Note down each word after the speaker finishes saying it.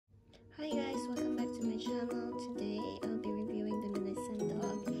Hi guys, welcome back to my channel. Today I'll be reviewing the Melissa &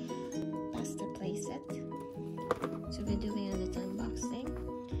 Doug pasta playset. So we're doing a little unboxing.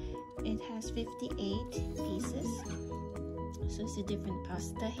 It has 58 pieces. So it's a different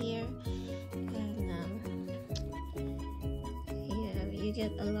pasta here. And you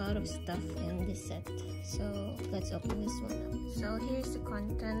get a lot of stuff in this set. So let's open this one up. So here's the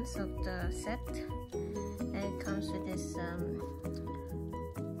contents of the set. And it comes with this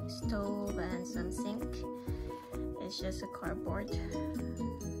stove and some sink. It's just a cardboard.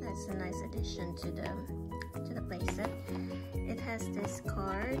 That's a nice addition to the playset. It has this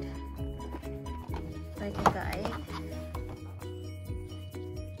card, like a guide.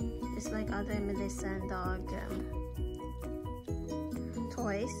 It's like other Melissa & Doug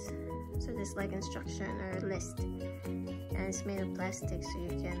toys. So there's like instruction or list, and it's made of plastic, so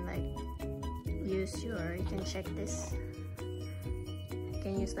you can like you can check this. You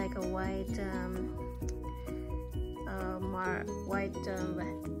can use like a white what do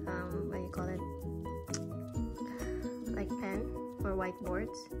you call it, like pen or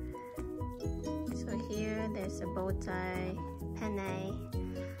whiteboards. So here there's a bow tie, penne,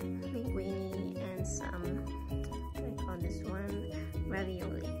 linguine, and some, what do you call this one,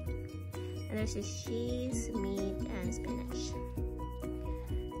 ravioli. And there's just cheese, meat, and spinach.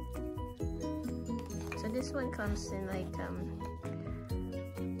 So this one comes in like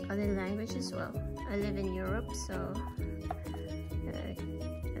other language as well. I live in Europe, so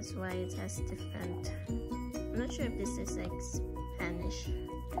that's why it has different. I'm not sure if this is like Spanish.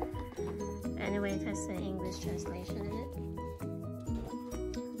 Anyway, it has an English translation in it.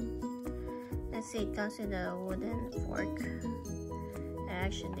 Let's see, it comes with a wooden fork. It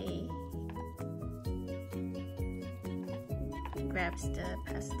actually grabs the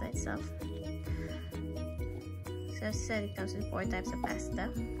pasta itself. So as I said, it comes with 4 types of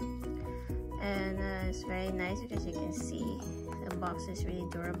pasta, and it's very nice because you can see the box is really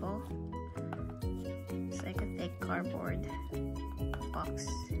durable. It's like a thick cardboard box,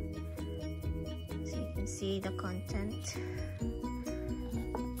 so you can see the content.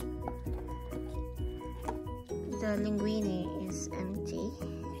 The linguine is empty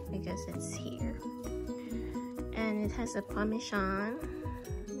because it's here, and it has a Parmesan.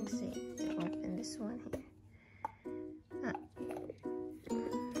 Let's see, open this one here.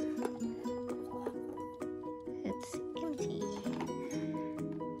 It's empty.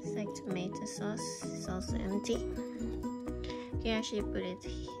 It's like tomato sauce. It's also empty. You can actually put it,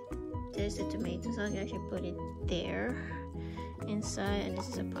 there's a tomato sauce, you actually put it there inside, and this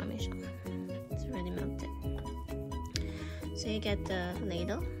is a Parmesan. It's already melted. So you get the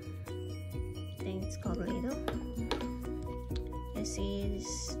ladle. I think it's called ladle. You see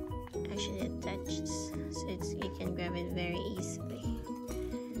it's actually attached, so you can grab it very easily.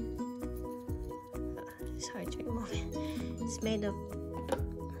 It's hard to remove it. It's made of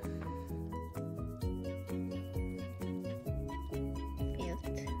felt.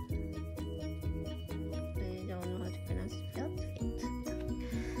 I don't know how to pronounce it. Felt.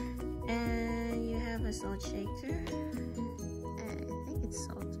 And you have a salt shaker. I think it's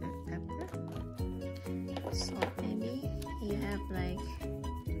salt or pepper. Salt maybe. You have like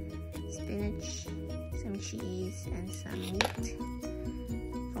spinach, some cheese, and some meat.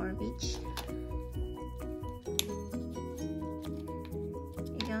 4 of each.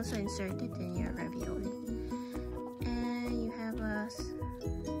 You can also insert it in your ravioli. And you have a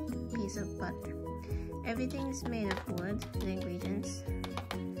piece of butter. Everything is made of wood, the ingredients.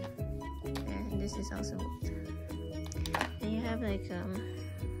 And this is also wood. And you have like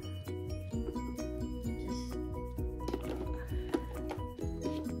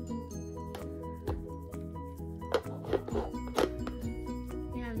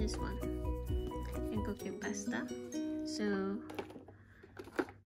this one. You can cook your pasta. So